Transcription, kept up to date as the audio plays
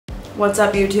What's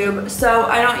up, YouTube? So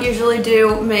I don't usually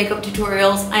do makeup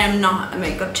tutorials. I am not a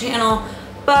makeup channel,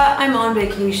 but I'm on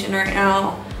vacation right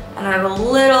now and I have a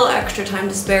little extra time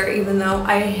to spare, even though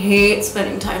I hate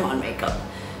spending time on makeup.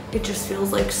 It just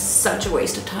feels like such a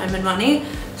waste of time and money.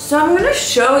 So I'm gonna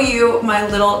show you my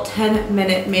little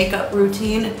 10-minute makeup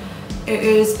routine. It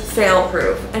is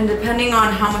fail-proof, and depending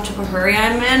on how much of a hurry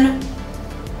I'm in,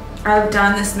 I've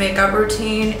done this makeup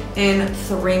routine in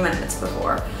 3 minutes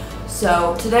before.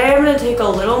 So today I'm gonna take a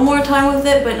little more time with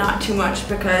it, but not too much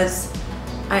because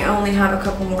I only have a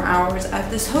couple more hours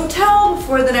at this hotel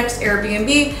before the next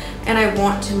Airbnb, and I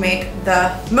want to make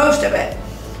the most of it.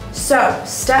 So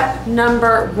step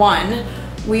number 1,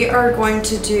 we are going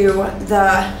to do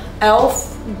the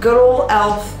e.l.f., good old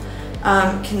e.l.f.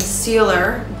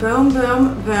 Concealer. Boom,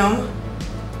 boom, boom.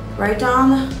 Right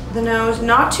down the nose,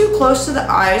 not too close to the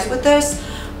eyes with this.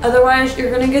 Otherwise,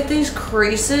 you're gonna get these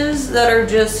creases that are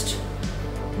just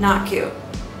not cute.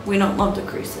 We don't love the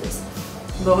creases,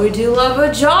 but we do love a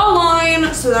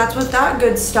jawline. So that's what that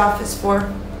good stuff is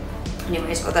for.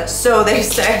 Anyways, well, that's so they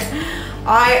say.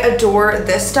 I adore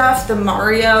this stuff, the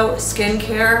Mario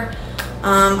skincare.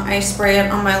 I spray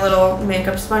it on my little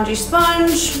makeup spongy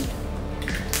sponge.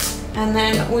 And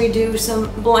then we do some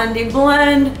blendy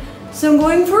blend. So I'm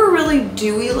going for a really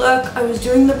dewy look. I was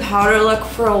doing the powder look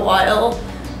for a while,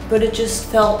 but it just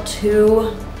felt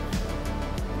too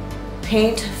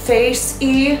paint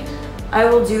face-y. I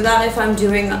will do that if I'm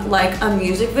doing like a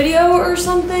music video or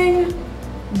something.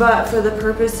 But for the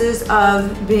purposes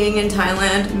of being in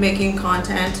Thailand, making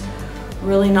content,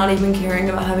 really not even caring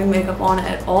about having makeup on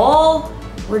at all,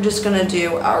 we're just gonna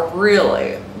do a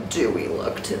really dewy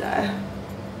look today.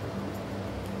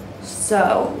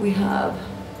 So we have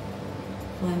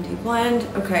blendy blend,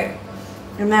 okay.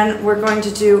 And then we're going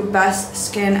to do best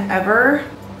skin ever.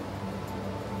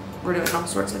 We're doing all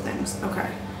sorts of things, okay.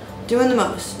 Doing the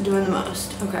most, doing the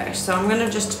most. Okay, so I'm gonna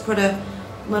just put a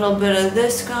little bit of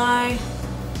this guy.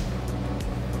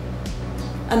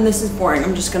 And this is boring,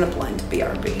 I'm just gonna blend,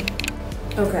 BRB.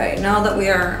 Okay, now that we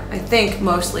are, I think,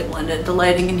 mostly blended, the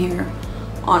lighting in here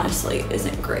honestly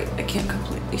isn't great. I can't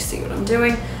completely see what I'm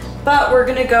doing. But we're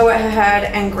gonna go ahead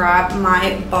and grab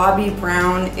my Bobbi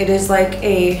Brown. It is like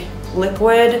a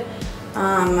liquid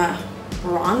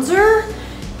bronzer,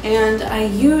 and I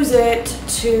use it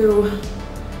to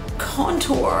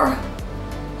contour.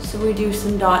 So we do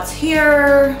some dots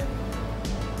here,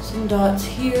 some dots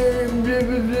here, blah,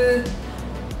 blah, blah.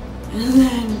 And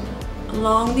then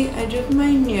along the edge of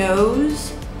my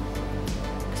nose,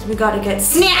 because we gotta get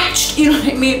snatched, you know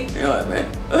what I mean? You know what I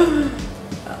mean?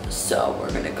 So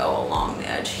we're gonna go along the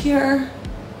edge here.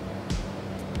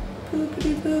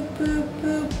 Boopity boop boop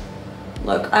boop.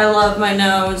 Look, I love my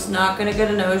nose. Not gonna get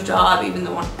a nose job, even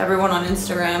though everyone on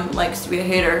Instagram likes to be a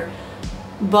hater.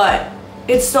 But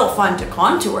it's still fun to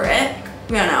contour it,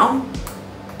 you know?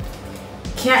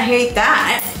 Can't hate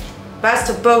that.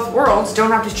 Best of both worlds.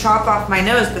 Don't have to chop off my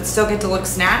nose, but still get to look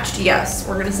snatched. Yes,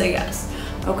 we're gonna say yes.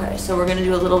 Okay, so we're gonna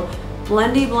do a little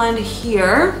blendy blend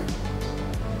here.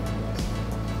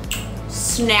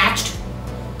 Snatched.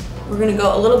 We're gonna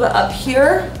go a little bit up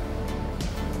here.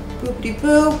 Boopity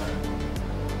boop.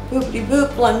 Boopity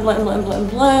boop. Blend, blend, blend, blend,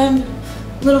 blend.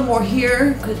 A little more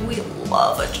here, because we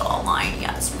love a jawline.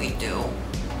 Yes, we do.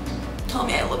 Tell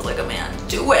me I look like a man.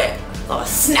 Do it. Love a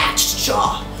snatched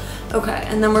jaw. Okay,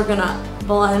 and then we're gonna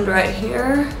blend right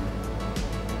here.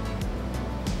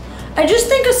 I just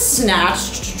think a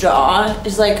snatched jaw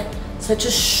is like such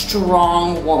a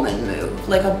strong woman move.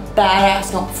 Like a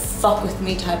badass, don't fuck with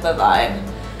me type of vibe.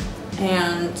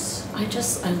 And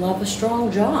I love a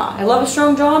strong jaw. I love a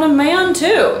strong jaw in a man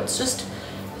too. It's just,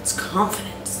 it's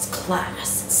confidence, it's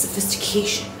class, it's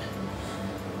sophistication.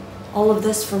 All of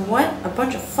this from what? A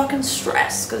bunch of fucking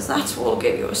stress, because that's what will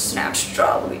give you a snatched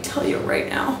jaw, let me tell you right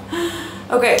now.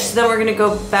 Okay, so then we're gonna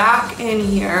go back in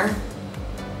here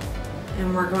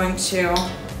and we're going to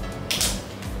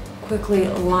quickly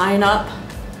line up.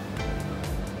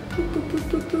 Boop, boop, boop,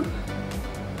 boop, boop.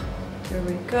 There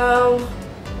we go.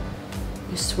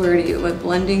 I swear to you, my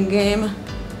blending game,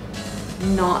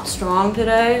 not strong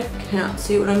today. Can't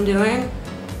see what I'm doing.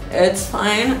 It's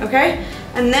fine, okay?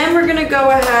 And then we're gonna go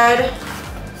ahead,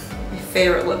 my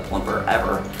favorite lip plumper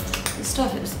ever. This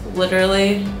stuff is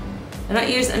literally, I don't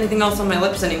use anything else on my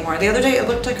lips anymore. The other day it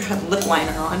looked like I had lip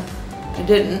liner on. I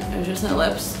didn't, it was just my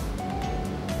lips.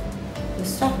 This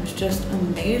stuff is just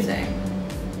amazing.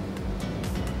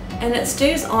 And it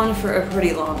stays on for a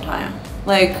pretty long time.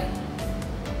 Like,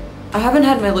 I haven't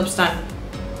had my lips done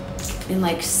in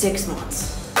like 6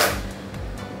 months.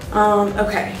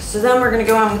 Okay, so then we're gonna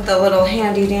go on with the little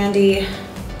handy dandy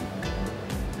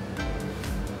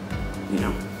you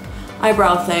know,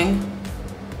 eyebrow thing.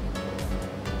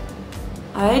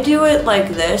 I do it like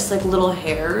this, like little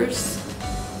hairs.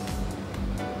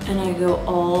 And I go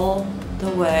all the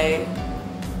way,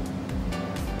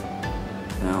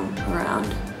 boom,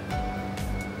 around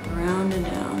and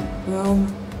down,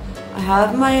 boom. I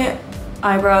have my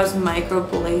eyebrows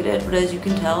microbladed, but as you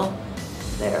can tell,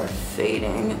 they're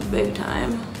fading big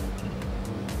time.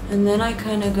 And then I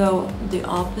kind of go the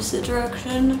opposite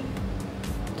direction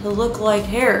to look like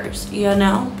hairs, you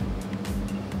know?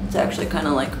 It's actually kind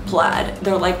of like plaid.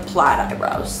 They're like plaid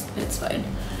eyebrows. It's fine.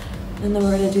 And then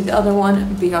we're gonna do the other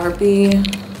one, BRB.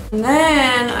 And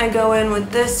then I go in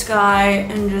with this guy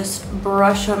and just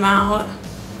brush them out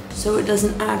so it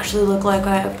doesn't actually look like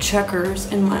I have checkers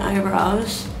in my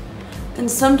eyebrows. And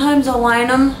sometimes I'll line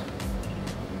them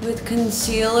with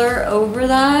concealer over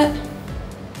that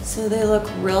so they look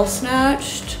real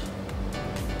snatched.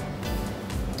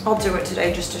 I'll do it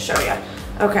today just to show you.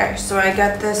 Okay, so I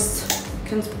get this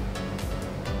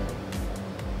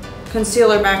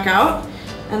concealer back out,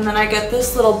 and then I get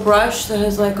this little brush that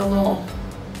has like a little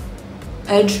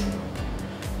edge,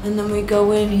 and then we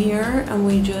go in here and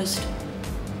we just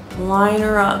line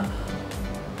her up.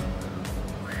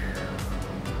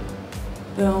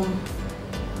 Boom.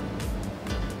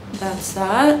 That's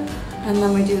that. And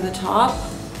then we do the top.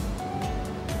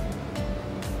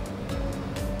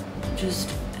 Just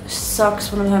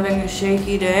sucks when I'm having a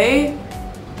shaky day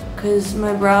because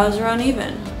my brows are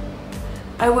uneven.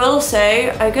 I will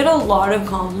say I get a lot of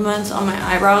compliments on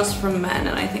my eyebrows from men,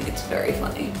 and I think it's very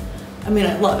funny. I mean,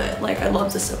 I love it. Like, I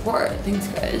love the support. Thanks,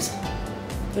 guys.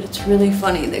 But it's really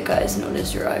funny that guys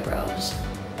notice your eyebrows.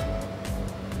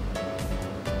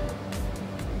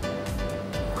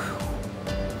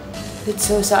 It's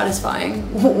so satisfying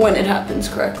when it happens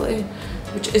correctly,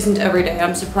 which isn't every day.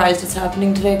 I'm surprised it's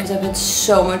happening today because I've had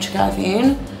so much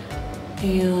caffeine.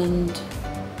 And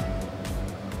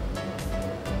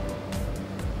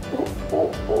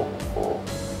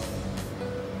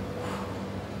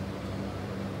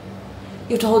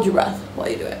you have to hold your breath while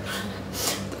you do it.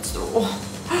 That's the rule.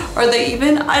 Are they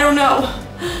even? I don't know.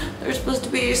 They're supposed to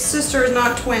be sisters,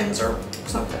 not twins or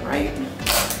something, right?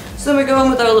 So then we go in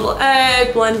with our little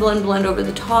egg, blend, blend, blend over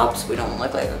the top so we don't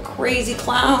look like a crazy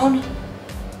clown.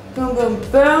 Boom, boom,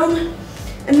 boom.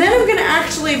 And then I'm gonna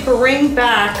actually bring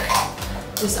back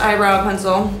this eyebrow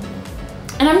pencil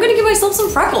and I'm gonna give myself some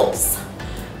freckles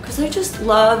because I just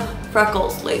love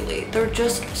freckles lately. They're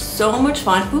just so much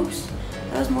fun. Oops,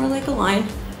 that was more like a line.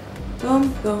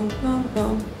 Boom, boom, boom,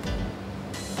 boom.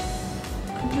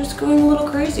 I'm just going a little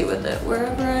crazy with it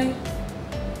wherever I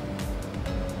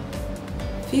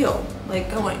feel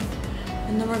like going.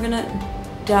 And then we're gonna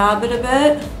dab it a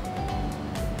bit.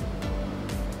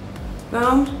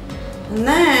 Boom. And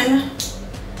then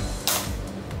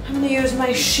I'm gonna use my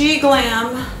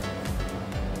SheGlam.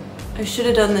 I should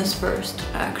have done this first,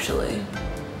 actually,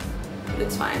 but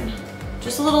it's fine.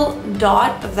 Just a little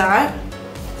dot of that.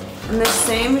 And the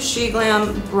same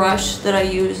SheGlam brush that I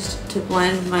used to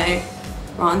blend my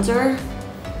bronzer,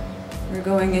 we're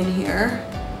going in here.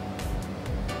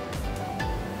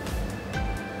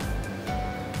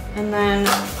 And then,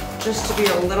 just to be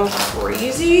a little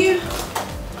crazy,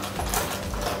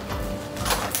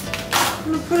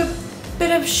 I'm gonna put a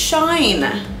bit of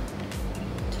shine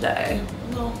today.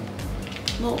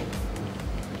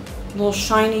 A little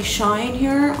shiny shine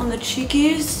here on the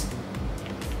cheekies.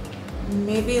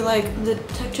 Maybe like the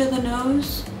touch of the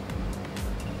nose.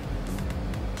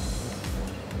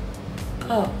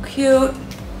 Oh, cute.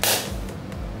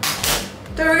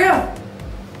 There we go.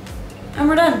 And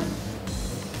we're done.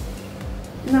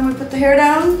 And then we put the hair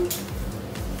down.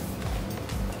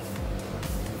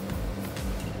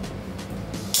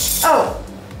 Oh,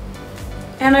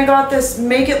 and I got this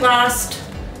Make It Last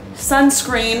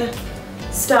sunscreen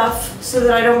stuff so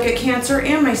that I don't get cancer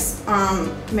and my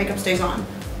makeup stays on.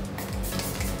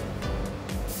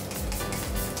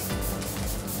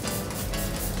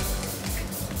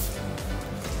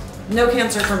 No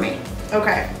cancer for me.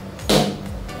 Okay.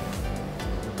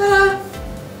 Ta-da!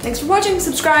 Thanks for watching.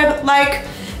 Subscribe, like,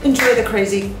 enjoy the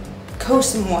crazy Koh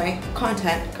Samui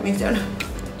content coming soon.